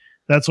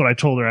that's what I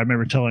told her. I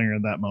remember telling her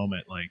in that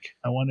moment, like,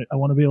 I want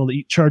to be able to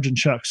eat Charging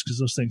Chucks because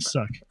those things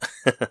suck.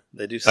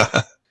 They do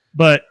suck.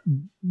 But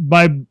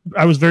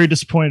I was very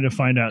disappointed to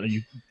find out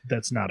that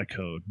that's not a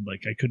code.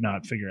 Like, I could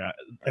not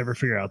ever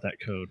figure out that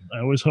code. I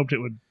always hoped it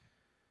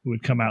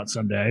would come out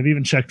someday. I've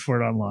even checked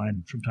for it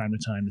online from time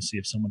to time to see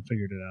if someone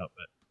figured it out,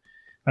 but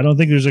I don't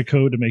think there's a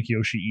code to make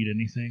Yoshi eat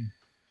anything,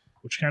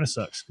 which kind of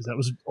sucks because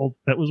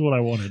that was what I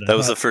wanted. That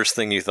was the first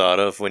thing you thought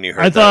of when you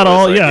heard. I thought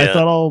I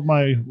thought all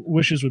my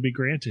wishes would be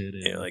granted.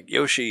 Yeah, like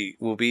Yoshi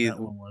will be. That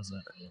one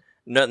wasn't.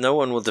 No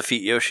one will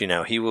defeat Yoshi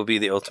now. He will be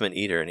the ultimate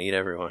eater and eat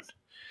everyone.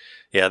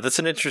 Yeah, that's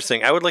an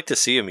interesting. I would like to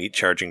see him eat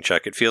Charging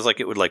Chuck. It feels like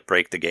it would like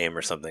break the game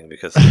or something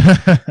because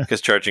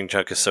Charging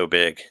Chuck is so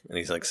big and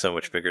he's like so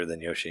much bigger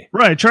than Yoshi.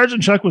 Right, Charging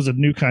Chuck was a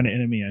new kind of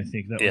enemy. I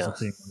think that was the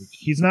thing. Like,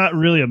 he's not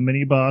really a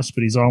mini boss,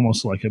 but he's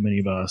almost like a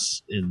mini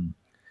boss in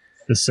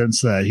the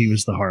sense that he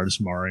was the hardest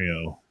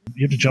Mario.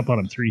 You have to jump on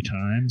him 3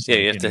 times. Yeah,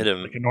 you have to hit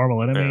him like a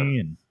normal enemy,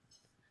 and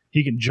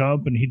he can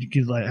jump, and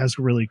he like has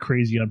really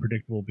crazy,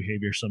 unpredictable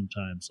behavior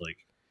sometimes. Like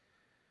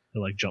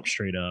he'll like jump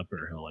straight up,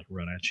 or he'll like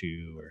run at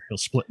you, or he'll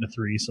split into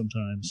 3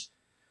 sometimes.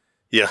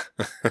 Yeah.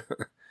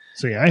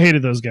 So yeah, I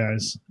hated those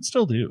guys. I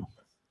still do.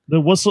 The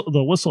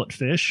whistle at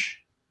fish,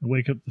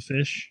 wake up the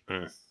fish.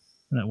 In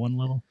that one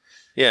level.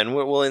 Yeah, and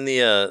well, in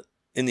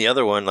the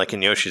other one, like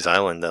in Yoshi's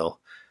Island, though,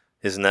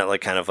 isn't that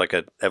like kind of like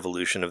a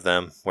evolution of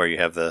them, where you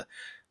have the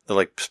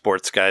like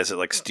sports guys that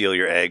like steal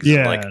your eggs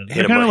and like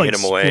hit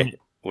them away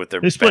with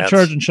their. They split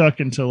Charging Chuck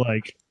into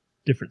like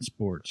different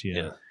sports.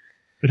 Yeah.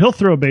 But he'll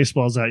throw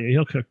baseballs at you.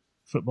 He'll cook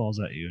footballs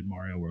at you in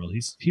Mario World.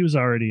 He was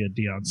already a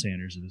Deion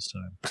Sanders at his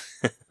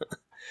time.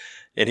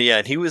 and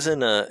he was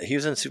in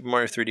Super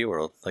Mario 3D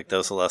World. Like that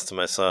was the last time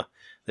I saw.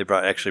 They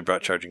brought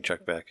Charging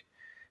Chuck back,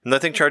 and I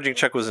think Charging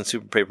Chuck was in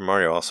Super Paper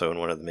Mario also in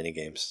one of the mini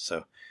games.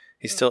 So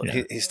he still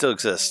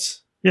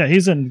exists. Yeah,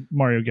 he's in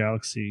Mario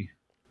Galaxy.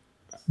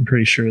 I'm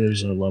pretty sure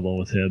there's a level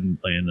with him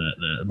playing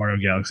the Mario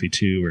Galaxy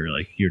 2 where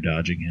like you're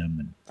dodging him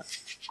and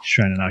he's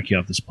trying to knock you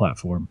off this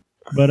platform.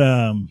 But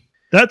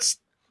that's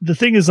the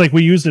thing is like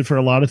we used it for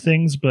a lot of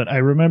things, but I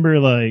remember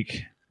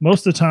like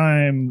most of the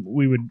time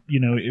we would,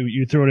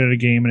 you throw it at a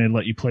game and it'd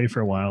let you play for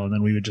a while, and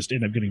then we would just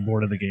end up getting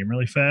bored of the game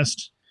really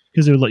fast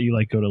because it would let you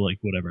like go to like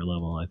whatever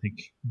level. I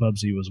think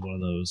Bubsy was one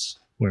of those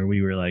where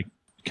we were like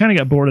kind of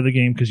got bored of the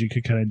game because you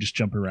could kind of just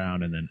jump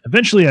around, and then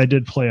eventually I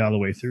did play all the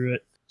way through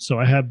it. So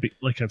I have,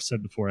 like I've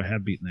said before, I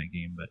have beaten that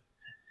game, but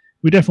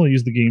we definitely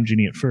used the Game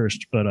Genie at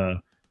first. But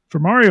for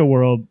Mario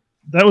World,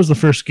 that was the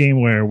first game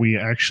where we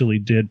actually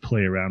did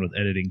play around with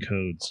editing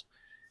codes.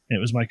 And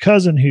it was my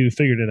cousin who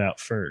figured it out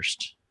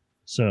first.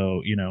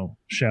 So,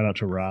 shout out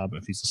to Rob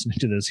if he's listening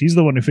to this. He's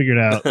the one who figured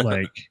out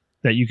like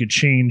that you could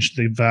change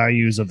the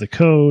values of the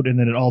code, and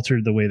then it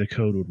altered the way the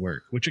code would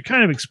work, which it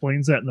kind of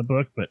explains that in the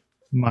book, but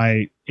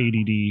my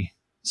ADD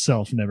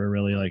self never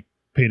really like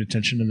paid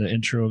attention to the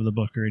intro of the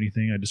book or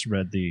anything. I just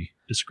read the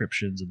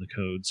descriptions and the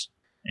codes.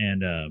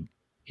 And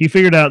he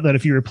figured out that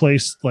if you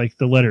replaced like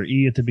the letter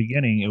E at the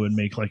beginning, it would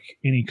make like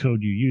any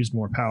code you used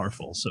more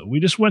powerful. So we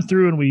just went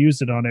through and we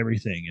used it on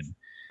everything. And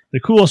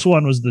the coolest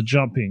one was the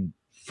jumping.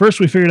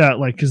 First we figured out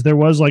like, cause there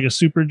was like a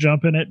super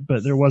jump in it,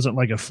 but there wasn't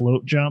like a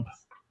float jump.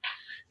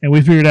 And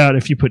we figured out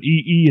if you put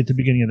EE at the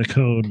beginning of the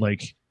code,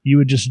 like you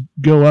would just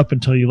go up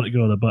until you let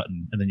go of the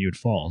button and then you would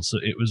fall. So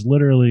it was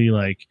literally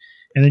like,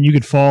 and then you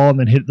could fall and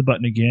then hit the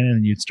button again and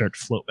then you'd start to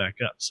float back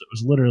up. So it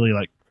was literally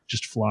like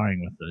just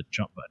flying with the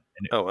jump button.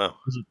 And wow.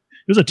 It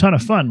was a ton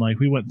of fun. Like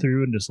we went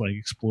through and just like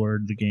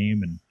explored the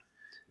game, and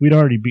we'd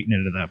already beaten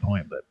it at that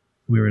point, but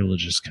we were able to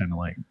just kind of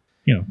like,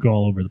 go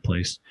all over the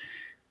place.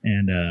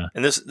 And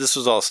this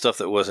was all stuff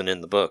that wasn't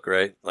in the book,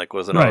 right? Like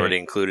wasn't already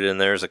included in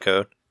there as a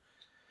code?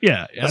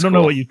 Yeah. I don't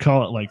know what you'd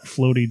call it, like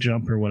floaty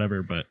jump or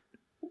whatever, but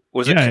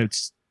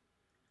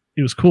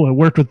it was cool. It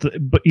worked with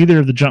either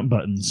of the jump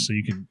buttons, so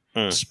you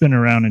could spin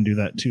around and do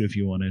that too if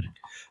you wanted.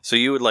 So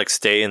you would like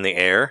stay in the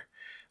air?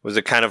 Was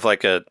it kind of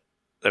like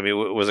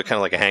was it kind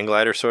of like a hang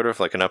glider, sort of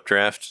like an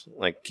updraft,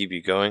 like keep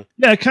you going?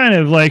 Yeah, kind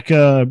of like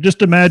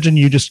just imagine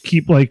you just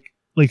keep like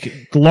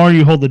the longer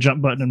you hold the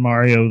jump button in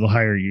Mario, the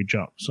higher you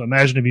jump. So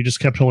imagine if you just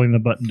kept holding the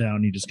button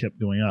down, you just kept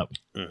going up.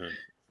 Mm-hmm.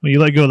 When you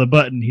let go of the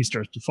button, he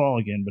starts to fall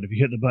again. But if you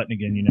hit the button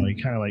again,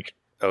 he kind of like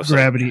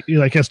gravity. He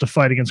like has to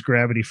fight against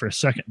gravity for a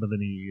second, but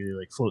then he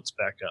like floats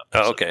back up.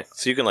 Oh, okay.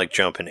 So you can like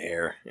jump in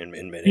air in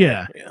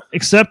midair. Yeah.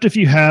 Except if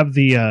you have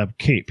the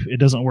cape, it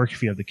doesn't work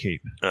if you have the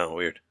cape. Oh,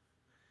 weird.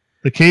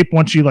 The cape,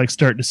 once you like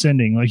start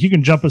descending, like you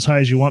can jump as high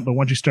as you want, but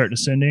once you start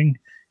descending,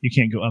 you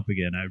can't go up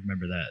again. I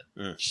remember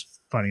that. Just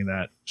finding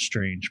that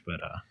strange, but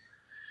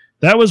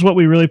that was what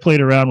we really played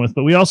around with.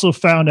 But we also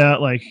found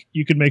out like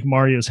you could make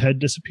Mario's head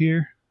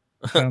disappear.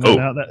 Found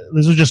out that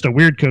this was just a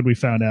weird code we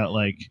found out,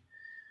 like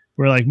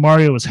where like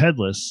Mario was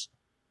headless,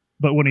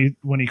 but when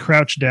he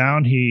crouched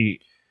down,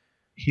 he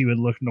would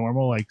look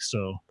normal. Like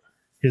so,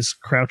 his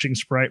crouching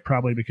sprite,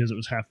 probably because it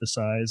was half the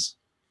size,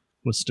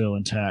 was still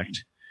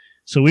intact.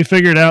 So we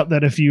figured out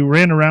that if you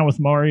ran around with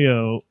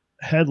Mario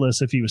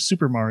headless, if he was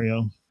Super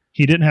Mario,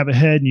 he didn't have a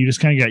head, and you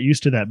just kind of got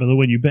used to that. But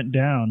when you bent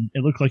down,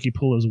 it looked like he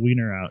pulled his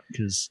wiener out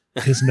because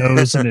his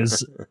nose and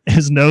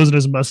his nose and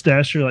his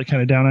mustache are like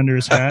kind of down under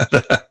his hat.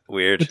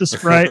 Weird. With the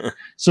Sprite.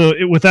 So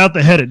without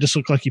the head, it just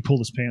looked like he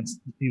pulled his pants.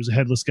 He was a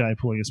headless guy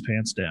pulling his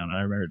pants down.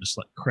 I remember just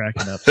like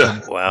cracking up.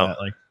 Wow.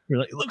 Like, you're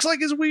like, it looks like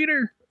his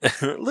wiener.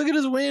 Look at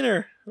his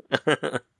wiener.